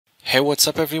Hey, what's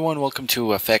up everyone? Welcome to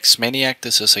FX Maniac.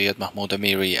 This is Syed Mahmoud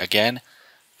Amiri again,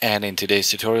 and in today's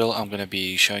tutorial I'm going to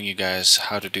be showing you guys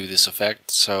how to do this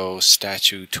effect. So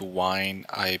statue to wine,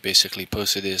 I basically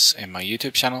posted this in my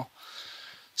YouTube channel,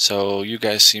 so you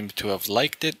guys seem to have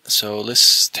liked it. So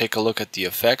let's take a look at the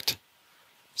effect.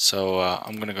 So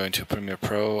I'm going to go into Premiere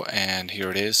Pro, and here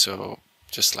it is. So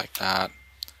just like that,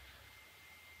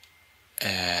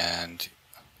 and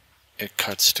it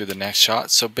cuts to the next shot.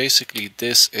 So basically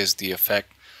this is the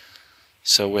effect.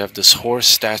 So we have this horse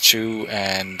statue,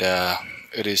 and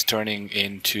it is turning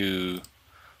into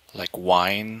like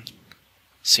wine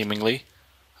seemingly.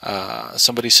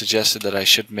 Somebody suggested that I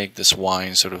should make this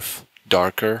wine sort of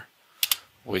darker,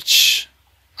 which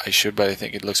I should, but I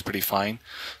think it looks pretty fine.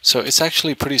 So it's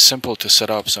actually pretty simple to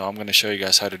set up, so I'm going to show you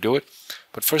guys how to do it.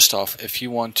 But first off, if you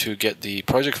want to get the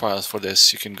project files for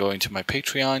this, you can go into my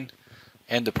Patreon,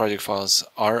 and the project files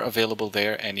are available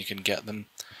there, and you can get them,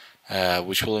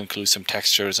 which will include some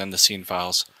textures and the scene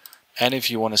files. And if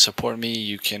you want to support me,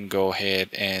 you can go ahead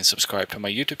and subscribe to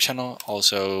my YouTube channel.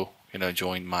 Also,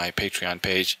 join my Patreon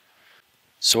page.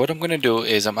 So what I'm going to do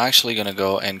is I'm actually going to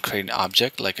go and create an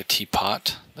object like a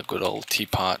teapot, the good old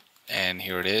teapot, and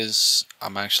here it is.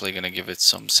 I'm actually going to give it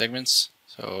some segments,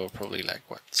 so probably like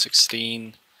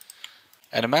 16,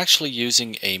 and I'm actually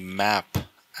using a map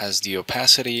as the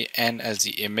opacity and as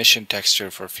the emission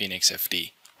texture for Phoenix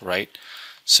FD, right?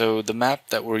 So the map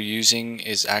that we're using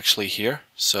is actually here.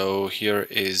 So here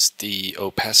is the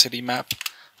opacity map.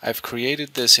 I've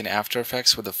created this in After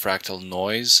Effects with a fractal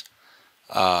noise.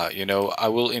 I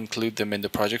will include them in the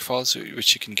project files,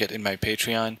 which you can get in my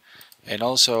Patreon, and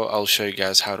also I'll show you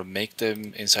guys how to make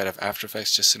them inside of After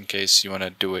Effects, just in case you want to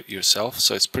do it yourself.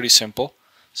 So it's pretty simple.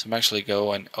 So I'm actually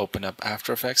go and open up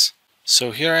After Effects.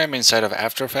 So here I am inside of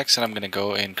After Effects, and I'm going to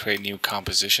go and create new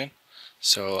composition.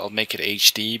 So I'll make it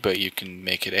HD, but you can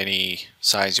make it any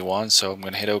size you want. So I'm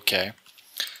going to hit OK.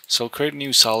 So I'll create a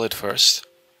new solid first,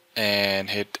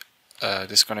 and hit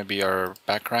this is going to be our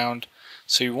background.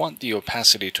 So you want the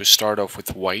opacity to start off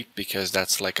with white, because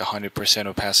that's like 100%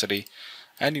 opacity,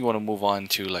 and you want to move on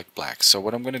to like black. So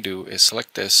what I'm going to do is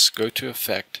select this, go to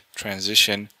Effect,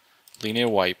 Transition, Linear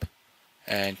Wipe,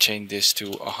 and change this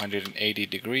to 180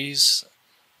 degrees.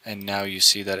 And now you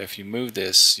see that if you move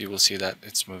this, you will see that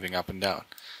it's moving up and down.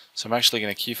 So I'm actually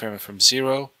going to keyframe it from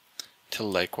 0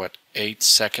 till like 8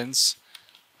 seconds.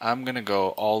 I'm going to go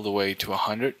all the way to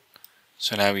 100.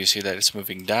 So now you see that it's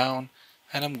moving down,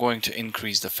 and I'm going to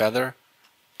increase the feather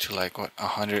to like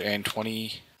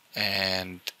 120,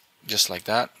 and just like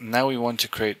that. Now we want to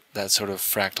create that sort of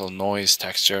fractal noise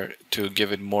texture to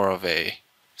give it more of a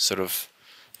sort of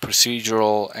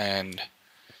procedural and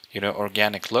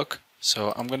organic look.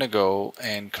 So I'm gonna go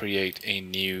and create a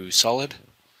new solid,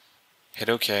 hit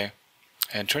OK,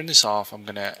 and turn this off. I'm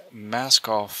gonna mask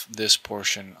off this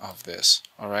portion of this.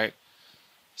 Alright,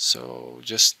 so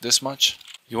just this much.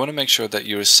 You want to make sure that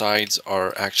your sides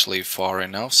are actually far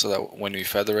enough so that when we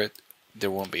feather it,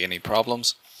 there won't be any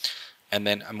problems. And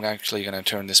then I'm actually going to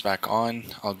turn this back on.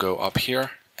 I'll go up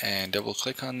here and double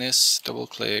click on this, double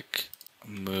click,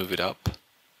 move it up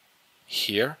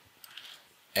here,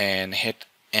 and hit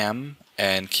M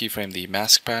and keyframe the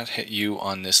mask path, hit U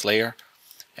on this layer,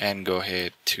 and go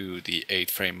ahead to the 8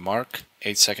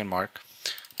 second mark,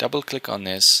 double click on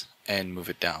this and move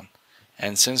it down.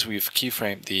 And since we've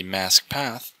keyframed the mask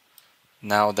path,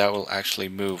 now that will actually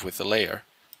move with the layer.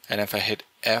 And if I hit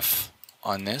F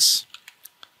on this,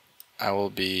 I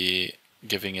will be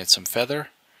giving it some feather.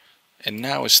 And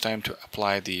now it's time to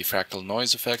apply the fractal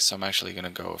noise effect. So I'm actually going to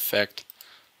go Effect,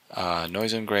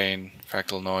 Noise and Grain,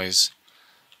 Fractal Noise,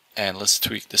 and let's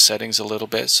tweak the settings a little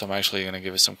bit. So I'm actually going to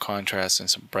give it some contrast and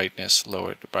some brightness,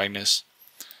 lower the brightness,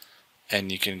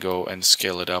 and you can go and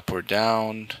scale it up or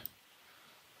down.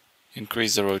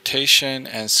 Increase the rotation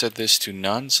and set this to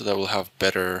none, so that we'll have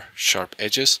better sharp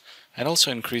edges, and also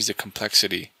increase the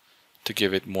complexity to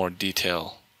give it more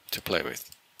detail to play with.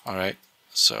 Alright,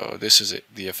 so this is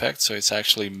the effect. So it's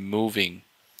actually moving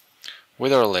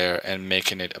with our layer and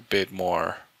making it a bit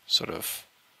more sort of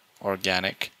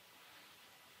organic.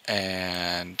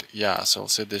 And yeah, so I'll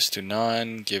set this to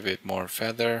none, give it more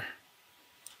feather,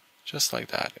 just like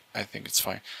that. I think it's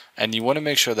fine. And you want to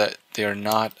make sure that they're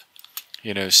not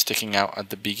sticking out at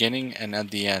the beginning and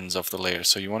at the ends of the layer.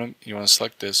 So you want to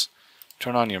select this,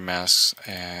 turn on your masks,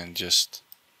 and just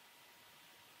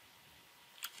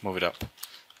move it up.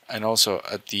 And also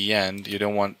at the end, you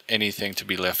don't want anything to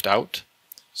be left out.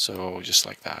 So just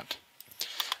like that.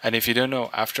 And if you don't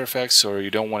know After Effects, or you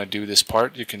don't want to do this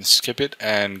part, you can skip it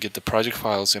and get the project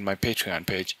files in my Patreon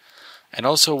page. And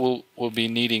also we'll be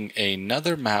needing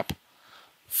another map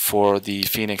for the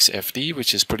Phoenix FD,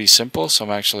 which is pretty simple. So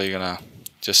I'm actually gonna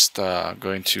just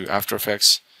go into After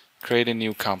Effects, create a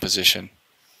new composition,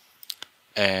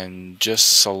 and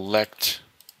just select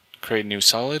create new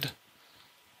solid,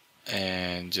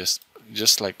 and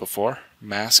just like before,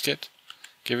 mask it,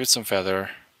 give it some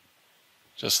feather,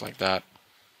 just like that,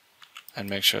 and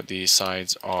make sure the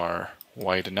sides are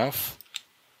wide enough,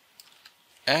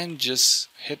 and just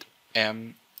hit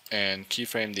M and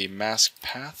keyframe the mask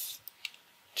path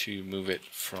to move it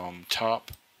from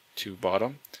top to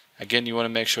bottom. Again, you want to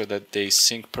make sure that they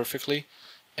sync perfectly.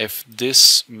 If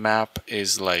this map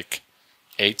is like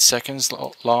 8 seconds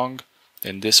long,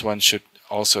 then this one should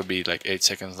also be like 8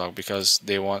 seconds long, because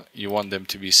you want them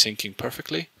to be syncing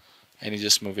perfectly. And you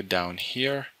just move it down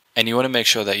here, and you want to make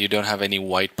sure that you don't have any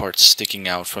white parts sticking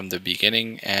out from the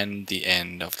beginning and the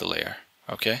end of the layer.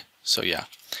 Okay, so yeah,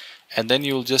 and then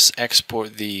you'll just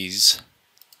export these,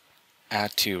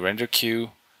 add to render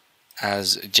queue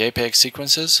as JPEG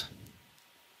sequences,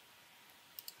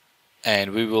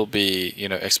 and we will be,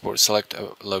 export, select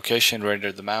a location,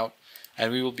 render them out,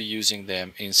 and we will be using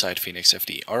them inside Phoenix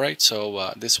FD. Alright,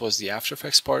 so this was the After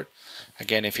Effects part.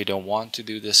 Again, if you don't want to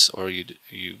do this, or you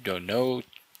don't know,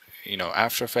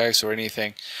 After Effects or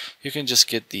anything, you can just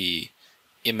get the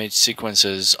image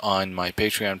sequences on my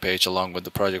Patreon page along with the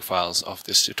project files of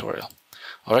this tutorial.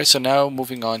 Alright, so now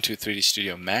moving on to 3D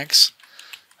Studio Max.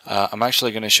 I'm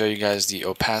actually going to show you guys the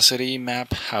opacity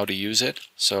map, how to use it.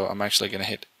 So I'm actually going to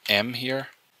hit M here,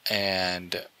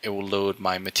 and it will load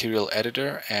my material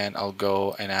editor, and I'll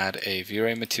go and add a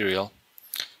V-Ray material.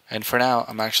 And for now,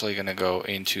 I'm actually going to go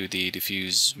into the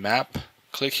diffuse map,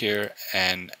 click here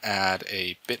and add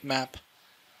a bitmap,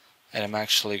 and I'm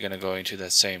actually going to go into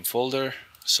that same folder.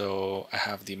 So I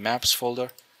have the maps folder,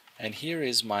 and here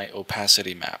is my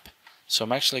opacity map. So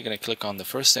I'm actually going to click on the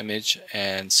first image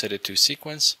and set it to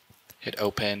sequence, hit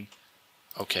open,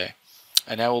 okay,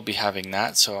 and I will be having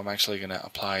that. So I'm actually going to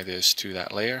apply this to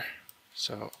that layer.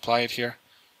 So apply it here,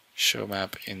 show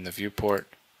map in the viewport,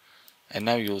 and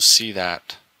now you'll see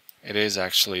that it is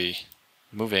actually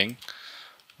moving,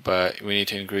 but we need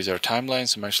to increase our timeline.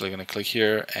 So I'm actually going to click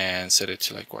here and set it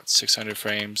to like 600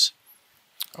 frames,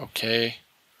 okay,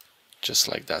 just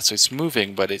like that. So it's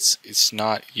moving, but it's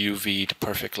not UV'd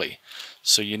perfectly.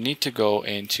 So you need to go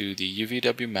into the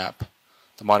UVW map,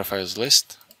 the modifiers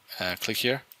list, click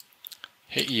here,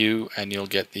 hit U, and you'll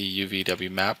get the UVW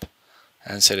map,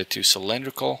 and set it to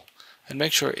cylindrical, and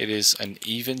make sure it is an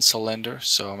even cylinder.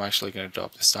 So I'm actually going to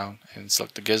drop this down and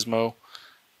select the gizmo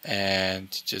and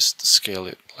just scale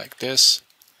it like this,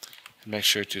 and make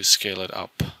sure to scale it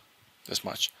up this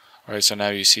much. Alright, so now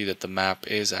you see that the map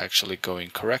is actually going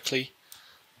correctly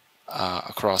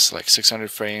across like 600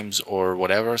 frames or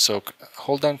whatever. So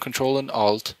hold down Control and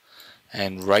Alt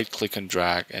and right click and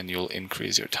drag, and you'll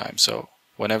increase your time. So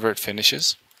whenever it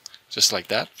finishes, just like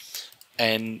that.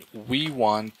 And we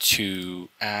want to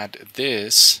add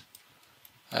this.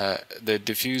 The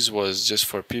diffuse was just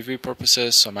for preview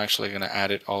purposes, so I'm actually going to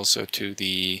add it also to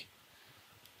the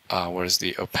where's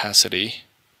the opacity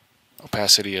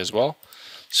as well.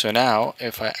 So now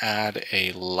if I add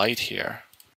a light here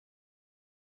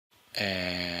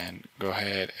and go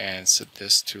ahead and set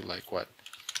this to like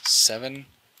 7,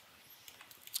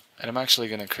 and I'm actually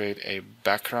going to create a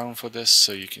background for this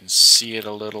so you can see it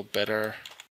a little better.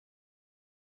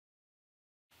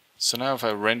 So now if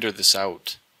I render this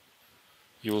out,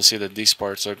 you will see that these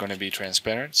parts are going to be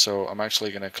transparent. So I'm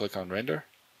actually going to click on render.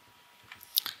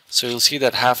 So you'll see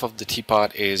that half of the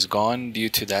teapot is gone due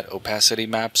to that opacity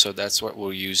map. So that's what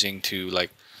we're using to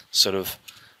sort of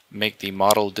make the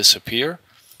model disappear.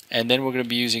 And then we're going to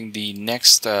be using the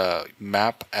next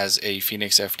map as a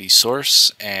Phoenix FD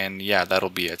source, and yeah, that'll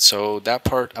be it. So that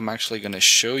part I'm actually going to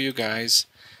show you guys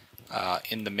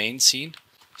in the main scene.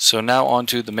 So now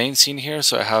onto the main scene here.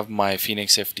 So I have my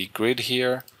Phoenix FD grid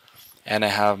here, and I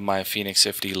have my Phoenix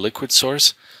FD liquid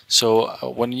source. So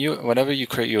whenever you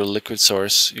create your liquid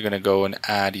source, you're going to go and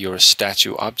add your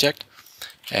statue object,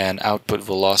 and output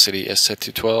velocity is set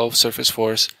to 12, surface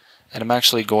force, and I'm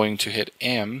actually going to hit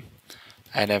M,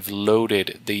 and I've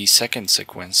loaded the second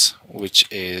sequence, which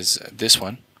is this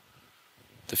one,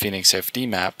 the Phoenix FD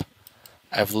map.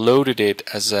 I've loaded it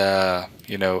as a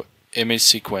image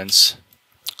sequence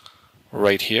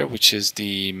right here, which is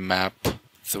the map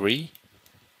 3.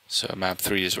 So map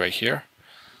 3 is right here.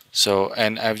 So,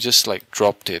 and I've just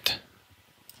dropped it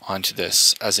onto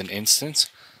this as an instance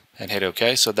and hit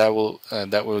OK. So that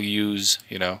will use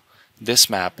this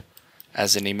map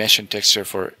as an emission texture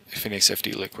for Phoenix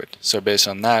FD liquid. So based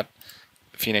on that,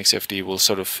 Phoenix FD will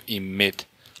sort of emit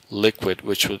liquid,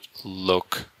 which would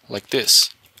look like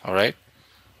this. Alright,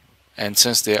 and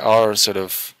since they are sort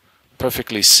of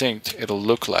perfectly synced, it'll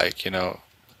look like, you know,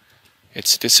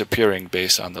 it's disappearing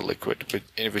based on the liquid,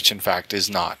 which in fact is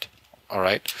not.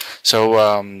 Alright,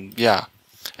 so yeah,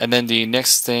 and then the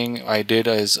next thing I did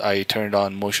is I turned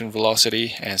on motion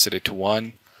velocity and set it to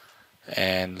 1.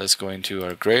 And let's go into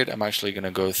our grid. I'm actually going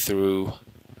to go through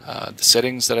the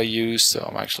settings that I use, so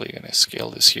I'm actually going to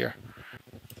scale this here.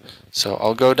 So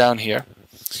I'll go down here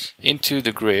into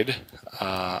the grid.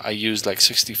 I use like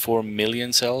 64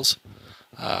 million cells,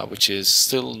 which is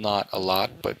still not a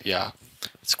lot, but yeah,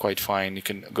 it's quite fine. You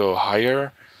can go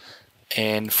higher.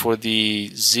 And for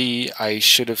the Z, I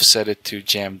should have set it to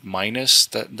jammed minus.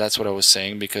 That's what I was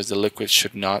saying, because the liquid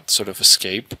should not sort of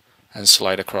escape and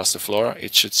slide across the floor.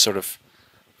 It should sort of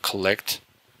collect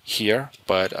here,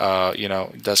 but you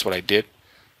know, that's what I did.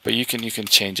 But you can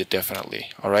change it definitely.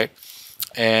 All right.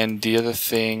 And the other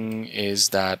thing is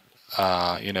that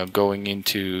you know, going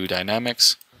into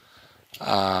dynamics,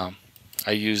 I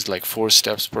used like 4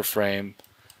 steps per frame,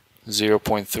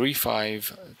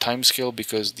 0.35 time scale,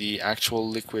 because the actual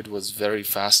liquid was very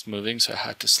fast moving, so I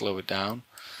had to slow it down.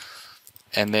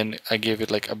 And then I gave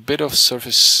it like a bit of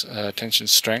surface tension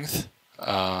strength,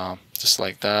 just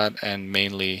like that, and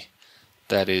mainly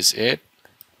that is it.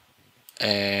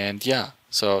 And yeah,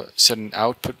 so set an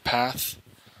output path,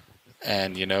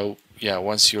 and you know, yeah,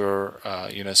 once your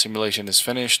you know, simulation is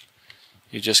finished,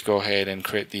 you just go ahead and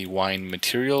create the wine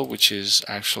material, which is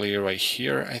actually right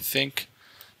here, I think.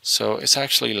 So it's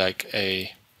actually like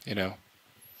a, you know,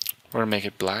 we're gonna make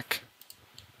it black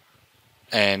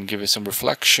and give it some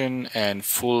reflection and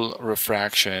full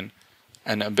refraction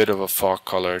and a bit of a fog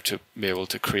color to be able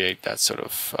to create that sort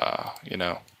of you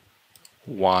know,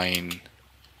 wine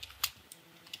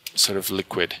sort of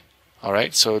liquid.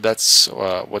 Alright, so that's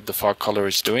what the fog color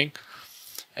is doing,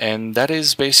 and that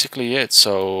is basically it.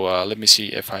 So let me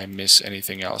see if I miss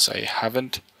anything else. I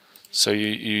haven't. So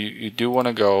you do want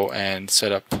to go and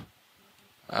set up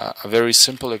a very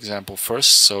simple example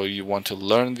first. So you want to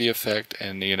learn the effect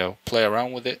and, you know, play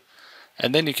around with it,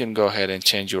 and then you can go ahead and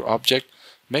change your object.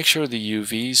 Make sure the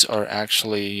UVs are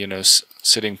actually, you know,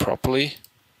 sitting properly,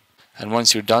 and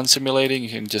once you're done simulating, you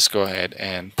can just go ahead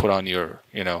and put on your,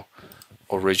 you know,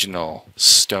 original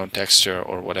stone texture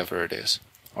or whatever it is.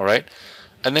 Alright,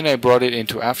 and then I brought it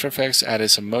into After Effects, added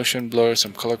some motion blur,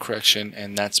 some color correction,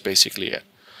 and that's basically it.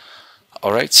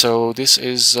 Alright, so this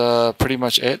is pretty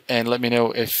much it, and let me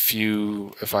know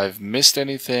if I've missed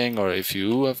anything or if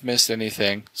you have missed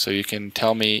anything, so you can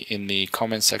tell me in the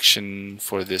comment section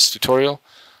for this tutorial.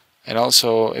 And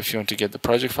also, if you want to get the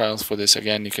project files for this,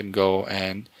 again, you can go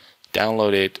and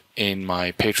download it in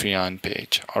my Patreon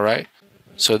page. Alright,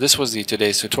 so this was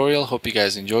today's tutorial. Hope you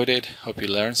guys enjoyed it. Hope you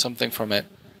learned something from it.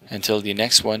 Until the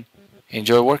next one,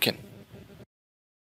 enjoy working.